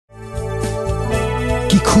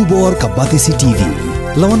Thombor ka Batisi TV.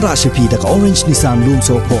 Lawan Rashapi da ka Orange Nissan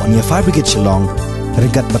Lumso po niya Fire Brigade Shnong.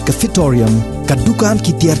 Regat bat ka Fitorium, kadukan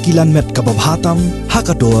ki tiar kilan met ka babhatam,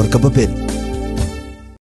 hakador ka babit.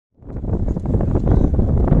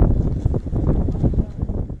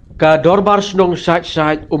 Ka dorbar Shnong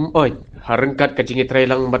syait Umoid, harengkat ka jingitray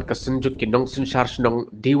lang mat ka senjuk ki nong sunshar Shnong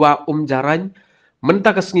diwa jaran, menta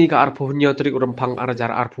ka sengi ka arpuhnya trik urempang arajar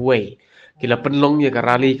arpuway. Kila penlong ya ka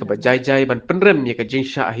rali ka bajai-jai ban Pynrem ya ka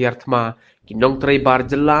Jingshah ahyartma, ki nong tray bar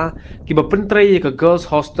jela, ki ba pentray ya ka girls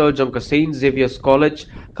hostel jong ka Xaviers College,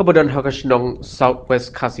 ka badan ha ka Shnong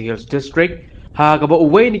Southwest Khasi Hills District, ha ka ba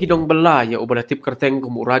uway ni ki nong bala ya ubala tip kerteng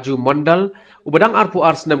kum uraju mandal, ubadang arpu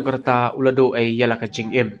arsnam kerta ulado ay yala ka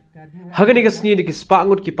Jingim. Hagani kasni ni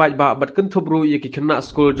kispangut ki Paidbah bat Thombor ye ki kena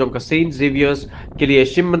school jong ka Xaviers ki liye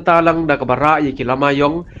shim mentalang da ka bara ye ki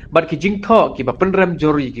lamayong bat ki Jingshah ki ba Pynrem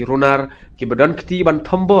jor ye ki runar ki badan keti ban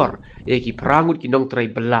Thombor ye ki perangut ki nong tray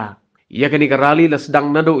bela. Ia kini karali la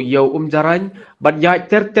sedang nado yau jaran bat Ïaid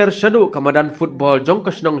ter shado kamadan football jong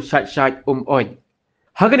ka Shnong syait Umoid.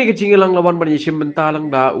 Hagani ke cingilang lawan ban yeshim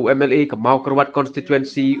mentalang da UMLA ke mau kerwat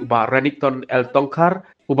constituency uba Renington El Tongkar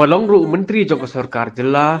uba longru menteri jong sarkar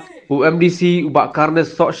jela UMDC uba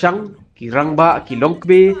Karnes Sokshang ki rangba ki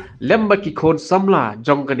longkbe lemba ki khon samla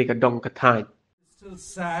jong kani ka dong kathain. Still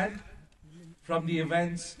sad from the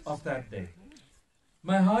events of that day.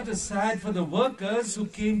 My heart is sad for the workers who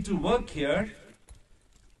came to work here.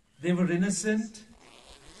 They were innocent.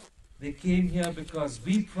 They came here because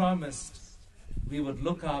we promised we would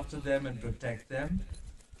look after them and protect them.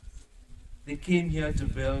 They came here to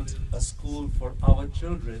build a school for our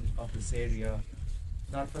children of this area,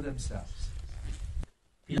 not for themselves.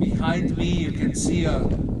 Behind me you can see a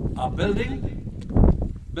building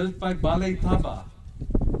built by Balai Thombor.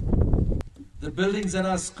 The buildings at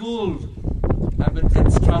our school have been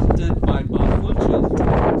constructed by Bafuchit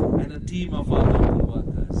and a team of our local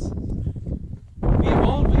workers. We have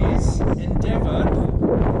always endeavored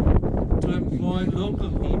to employ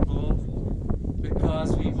local people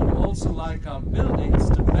because we would also like our buildings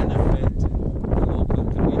to benefit the local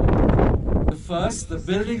community. First, the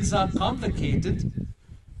buildings are complicated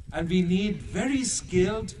and we need very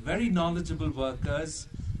skilled, very knowledgeable workers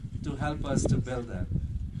to help us to build them.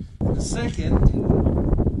 The second,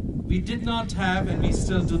 we did not have and we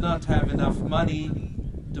still do not have enough money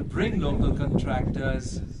to bring local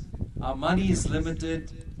contractors. Our money is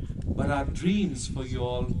limited, but our dreams for you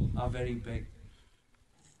all are very big.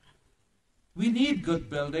 We need good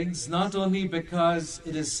buildings, not only because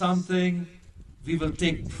it is something we will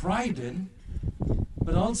take pride in,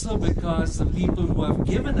 but also because the people who have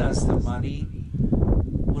given us the money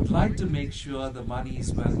would like to make sure the money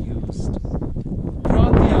is well used.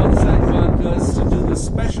 Brought the outside workers to do the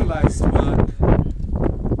specialized work.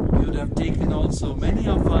 We would have taken also many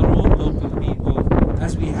of our own local people,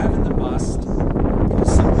 as we have in the past, to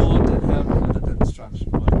support and help with the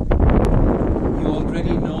construction work. You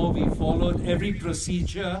already know we followed every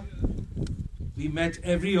procedure, we met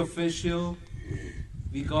every official,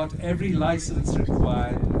 we got every license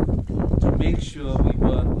required to make sure we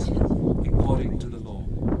worked according to the law.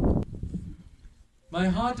 My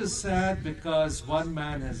heart is sad because one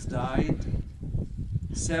man has died,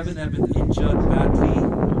 7 have been injured badly.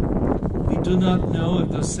 We do not know if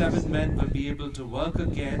those 7 men will be able to work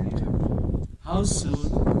again, how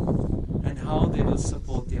soon, and how they will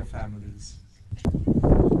support their families.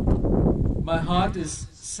 My heart is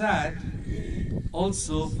sad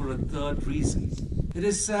also for a third reason. It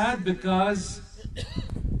is sad because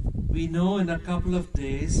we know in a couple of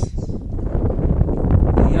days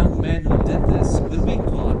the young men who did this will be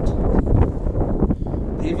caught,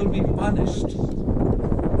 they will be punished,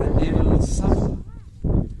 and they will suffer.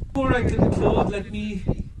 Before I conclude, let me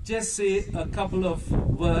just say a couple of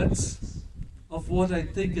words of what I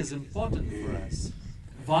think is important for us.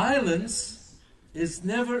 Violence is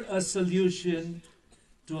never a solution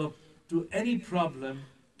to any problem,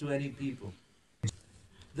 to any people.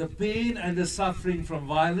 The pain and the suffering from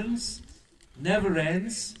violence never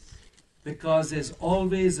ends because there's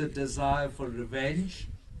always a desire for revenge,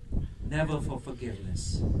 never for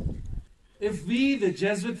forgiveness. If we, the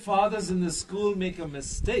Jesuit fathers in the school, make a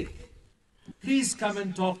mistake, please come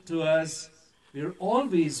and talk to us. We're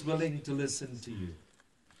always willing to listen to you.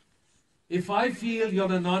 If I feel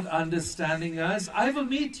you're not understanding us, I will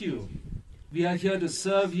meet you. We are here to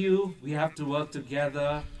serve you. We have to work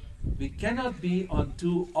together. We cannot be on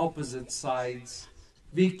two opposite sides.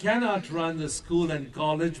 We cannot run the school and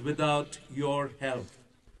college without your help.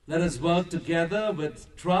 Let us work together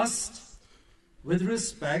with trust, with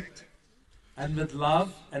respect, and with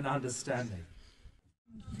love and understanding.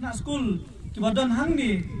 Na school kibadon hang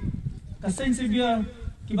ni kasen Xaviers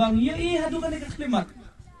kibang ye hadu kan ka klimat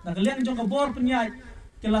na kalian jong ka bor penyai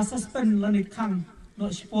kila suspend lani khang no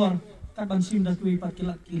spor kat ban sim da tui pat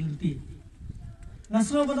kila kilinti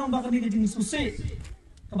ngasro banong bakani ka jing susi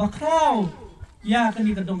ka bakrau ya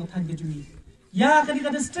kani ka dong ka than ka jumi ya kani ka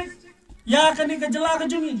district ya kani ka jela ka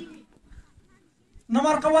jumi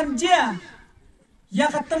namar kawan dia ya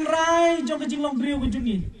ka tengrai jong ka jing long briu ka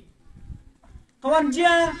jumi kawan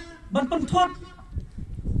dia ban penthot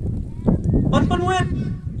ban penwet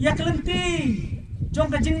ya kelenti jong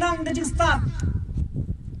ka jing nang ka jing start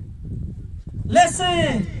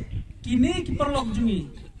lese kini ki perlok jumi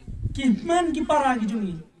ki men ki para ki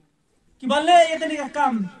jumi ki bale ya kani ka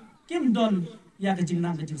kam kim don ya ka jing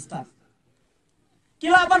nang ka jing start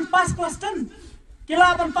kilaban pas kelas 10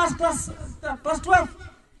 kilaban pas kelas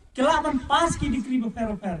 12 kilaban pas ki dikri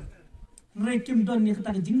beper re kim don ya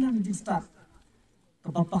ka jing nang ka jing start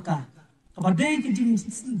kapapaka kabadai ki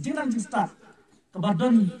jing nang jing start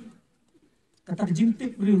kabadon kata jing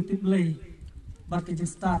tip riu tip lay bar ke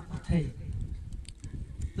jing start pathai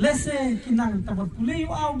lese kinang tabat pulei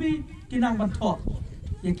aubi kinang banthok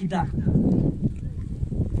ya kidak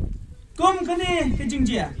kum kani ke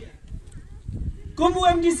jingjia kum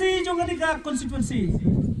UMDC jong kani ka constituency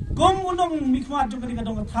kum unong mikhwat jong kani ka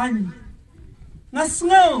dong than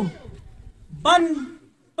ngasngau ban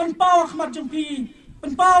penpau khmat jong pi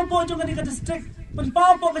penpau po jong kani ka district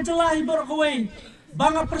penpau po ka jelahi bor kawai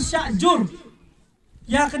banga persyak jur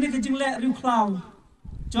ya kani ka jingle riu klau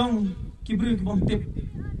jong kibru ki bom tip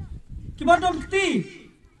kibadon kti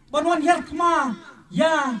banwan her khma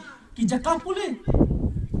ya ki jaka pule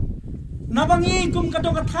nabangi kum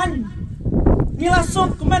kadong kathan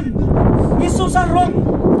nilasok kumen nisu sarong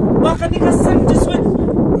bakani ka sen jiswit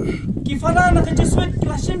ki fana na ka jiswit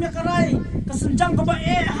klasim ya karai ka senjang ka ba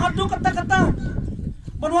hadu kata-kata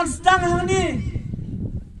banwan sedang hang ni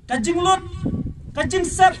ka jinglut ka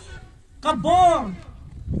jingsep ka bor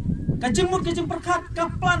ka jingmut ka jing perkat ka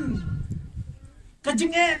plan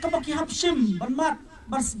kajing kabaki hapshim banmat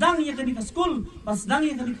basdang ya kani ka school basdang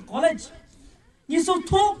ya kani ka college ni so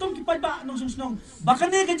thok tum ki Paidbah nong Shnong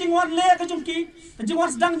bakane kajing wan le kajung ki kajing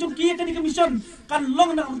wan sedang jung ki kani ka mission kan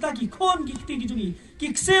long na unta ki khon ki ti ki jungi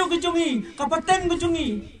ki kseu ki jungi ka pateng ki jungi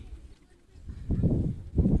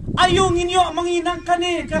ayu nginyo manginang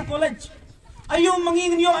kani ka college ayu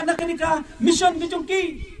manginyo anak kani ka mission ki jung ki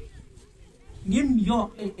ngim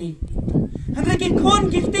yo Henry ki khon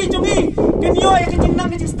ki ti jungi kenyo ya ki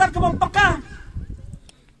jingnang ki start ka paka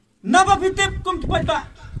naba bitip kum ki Paidbah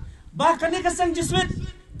ba kani ka sang jiswit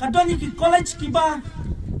kadoni ki college ki ba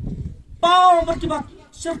pau bar ki ba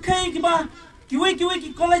serkai ki ba kiwe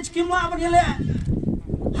ki college ki ma ban hele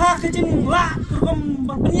ha ka jing la kurkom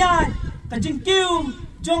ban penyai ka jing kiu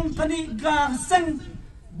jong kani ga sang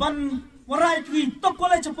ban warai ki top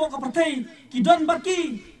college po ka partai ki don barki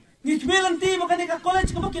ni kmelanti makani ka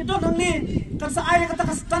college ka bakit don hang ni kan sa ay kata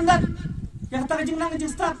ka standard ya kata ka jingnang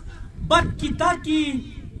jing start but kita ki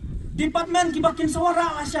department ki bakin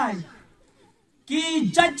sawara asay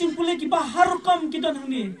ki judging puli ki baharukom ki don hang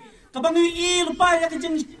ni kabangi i lupa ya ka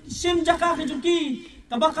jing sim jaka ka jungki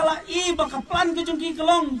kabakala i baka plan ka jungki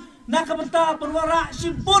kelong na ka benta perwara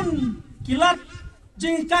simpun kilat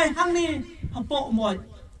jing kai hang ni hapo Umoid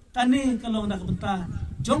kani kelong na ka benta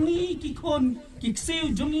jongi ki khon ki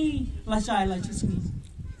kseu jongi lasai la chisni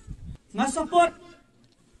nga support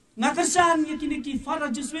nga kersan ye kini ki fara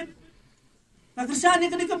jiswit nga kersan ye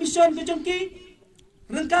kini ka mission ke jongki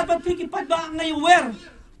rengka pa ki Paidbah ngai wer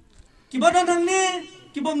ki badon hang ni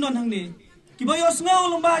ki bom non hang ni ki boyos ngau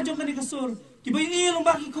lomba jong kani kasur ki boy i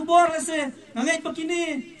lomba ki kubor lese ngai pa kini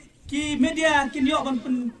ki media kin yo ban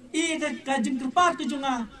pen i ka jing kerpat ke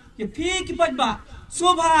jonga ye phi ki Paidbah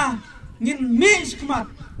sobha ngin mi skmat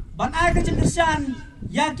ban ai ka jingshah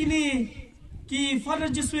yakini ki father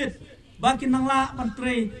jiswit bakin nangla ban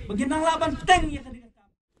tre bakin nangla ban teng ya kadika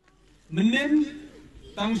menin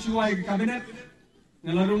tang shuai kabinet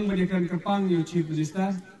ngalarung badikan kerpang yu chief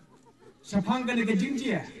minister sapang ka ka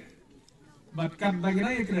Jingshah bat kat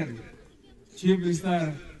bagina ya kren chief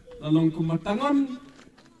minister lalong kumatangon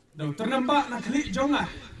daw ternampak na klik jonga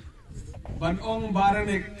ban ong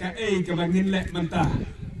baranek ka ka bangin lek mentah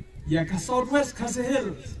ya ka southwest ka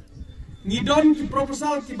sehil ngidon ki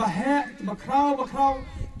proposal ki bahe ki bakrau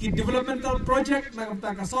ki developmental project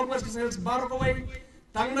na ka southwest ka sehil baro ka way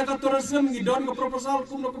tang na ka tourism ngidon ka proposal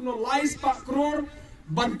kumno lais pak crore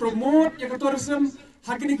ban promote ya ka tourism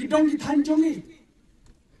hakini ki dong ki thanjongi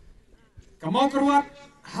kamau kerwat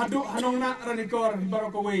hadu hanong na ranikor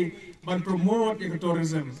baro ka way ban promote ya ka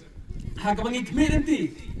tourism Hakabangi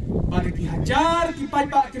community pada ki hajar ki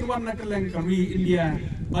Paidbah ki wan nak leng kami India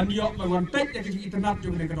ban yok ban wan pek ya ki itanap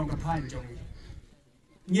jong ne kadong kathain jong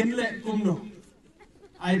ngin le kumno.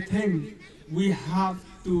 I think we have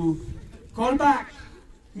to call back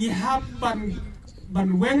ni have ban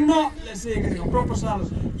wengno let's say ka proposal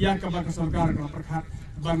ya ka ba ka sarkar ka perkhat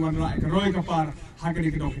ban wan rai ka roi ka par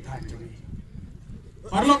hagani kadong kathain jong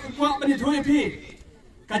parlok kwa ban thoi phi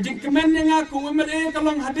kajing kemen yang aku umere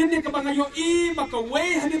kalong hadin ni kabang ayo I baka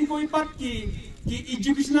way hadin ko ipat ki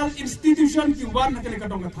educational institution ki wan hakale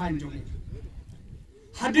kadong kathain jong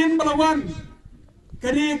hadin balawan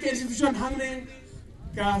kani ke institution hangne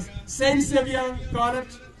ka Saint Xaviers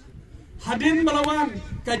College hadin balawan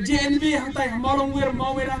ka JNB hantai hamalong wir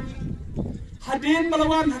mawirang hadin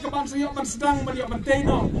balawan hakaban sayo ban sedang ban yo ban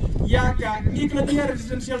teino ya ka Ikladia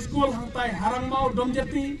residential school hantai harang mau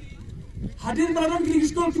domjati hadir dalam kini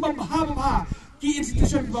sekolah kita bahah ki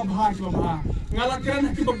institution kita bahah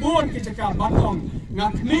ngalakran kita babon ki cakap batong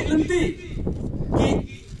ngakmik lenti ki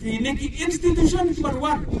ini ki institution kita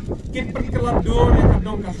buat kita perkelar dor yang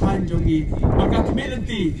kadong kahan jongi ngakmik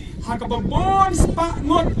lenti hak babon sepak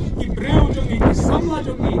ngot ki breu jongi ki samla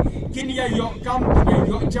jongi kini ya yok kam ki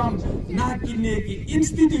yok jam nah kini ki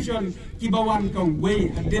institution ki bawan kau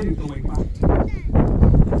way hadir kau way pat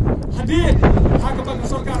hadir hak bagi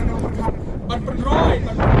sarkar kau perkat ban penroy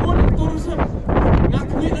ban pun tourism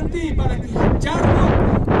ngakni nanti pada ki hajar no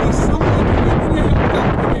di sampai di dunia yang tak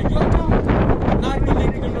punya jauh nak pilih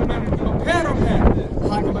ke dalam ki pero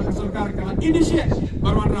hak bagi sarkar kau initiate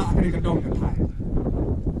berwarna akan kedong kathai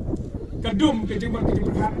kedum ke jember ke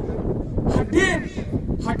perkat hadir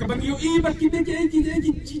hak bagi UI ban ki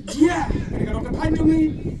dia kedong kathai jungi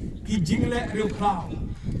ki jingle reu klau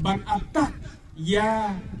ban atak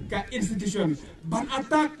ya ka institution ban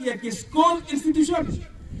atak ya ki school institution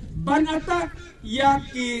ban atak ya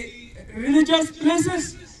ki religious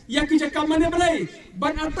places ya ki jaka mana balai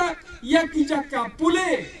ban atak ya ki jaka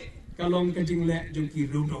pule kalong ka jingle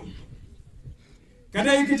jongki rudong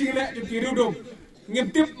kadai ka jingle jongki rudong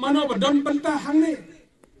ngimtip mano badon bentah hangne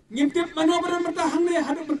ngimtip mano badon bentah hangne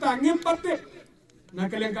haduk bentah ngimpatip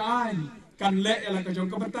na kalian ka ai kan le ala ka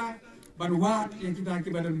jong ka bentah ban wat yang kita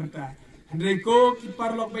ki badon bentah Andrei ko ki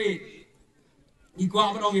parlok baik, ni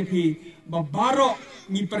kuat berong ipi, babaro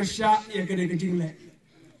ni persya yang kena kejingle,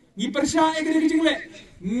 ni persya yang kena kejingle,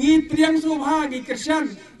 ni triang sobha ni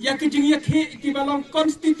kersan yang kejing yang ki balong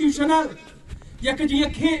konstitusional, yang kejing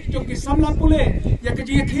yang jom ki samla pule, yang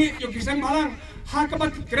kejing yang jom ki sang malang, hak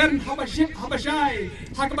bagi keren habashai,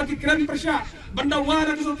 hak bagi keren persya, benda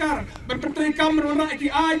wara kesukar, berperteri kamar orang ki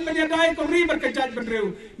ai penyadai kau riber kejat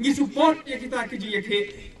bendreu, ni support yang kita kejing yang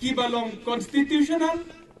ki balong konstitusional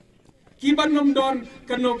ki banom don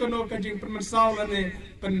kano kajing permasal lane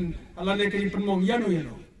pen alane kajing permong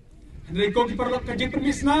yano andre ko ki parlok kajing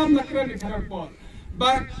permisnam nakran di harapol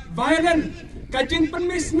ba violent kajing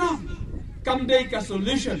permisnam kamdei ka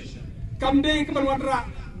solution kamdei ka banwadra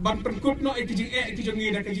ban perkutno ikijing ikijong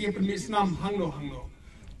ida kajing permisnam hanglo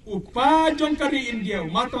upa jong kari India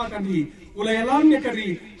mata kami ulayalam ne kari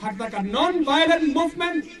hakta ka non violent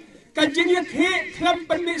movement kajing yak kram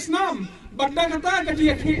permisnam badda kata kajing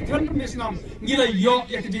yak kram permisnam ngila yo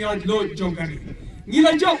yak kajing lo jong kari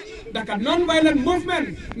ngila job daka non violent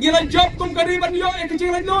movement ngila job kum kari ban yo yak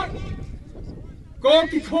kajing lo ko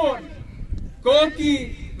ki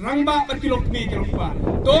rangba ban kilok mi kilokpa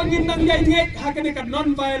to ngin nang yai ngek hakane ka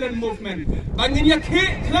non violent movement bangin yak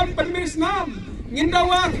kram permisnam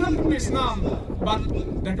ngindawa kram permisnam bat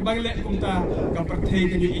dak bangle kumta ka perthei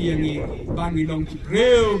ke iyangi bangi long ki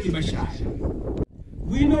preu ki bashai.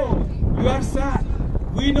 We know you are sad,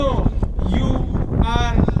 we know you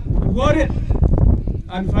are worried,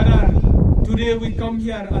 and Father, today we come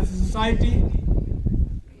here as a society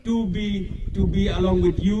to be along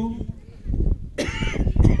with you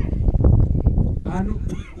and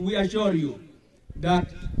we assure you that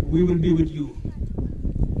we will be with you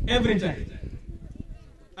every time.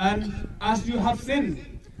 And as you have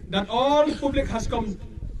seen that all public has come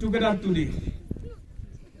together today,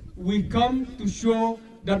 we come to show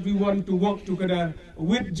that we want to work together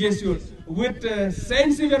with Jesus, with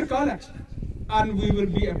Saint Xaviers College, and we will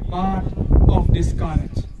be a part of this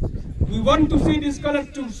college. We want to see this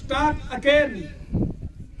college to start again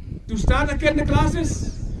the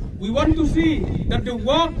classes. We want to see that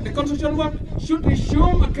the construction work should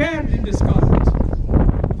resume again in this college.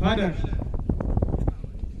 Father,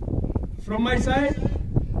 from my side,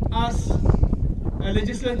 as a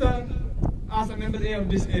legislator, as an MLA of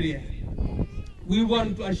this area, we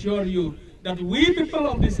want to assure you that we people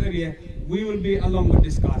of this area, we will be along with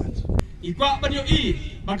this college. Ikwa banyo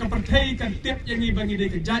baka pertai kan tip yang bangi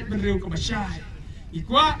dek jaj bereu ke masyai.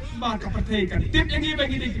 Ikwa baka pertai kan tip yang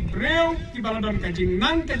bangi dek bereu ki baladon kajing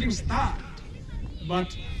nang kajing star.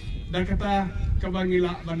 But dah kata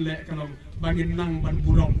kabangila ban lek kalau bangin nang ban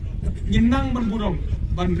burong. Nginang ban burong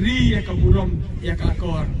ban ri ya ka burong ya ka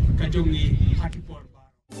akor kajongi hakipor.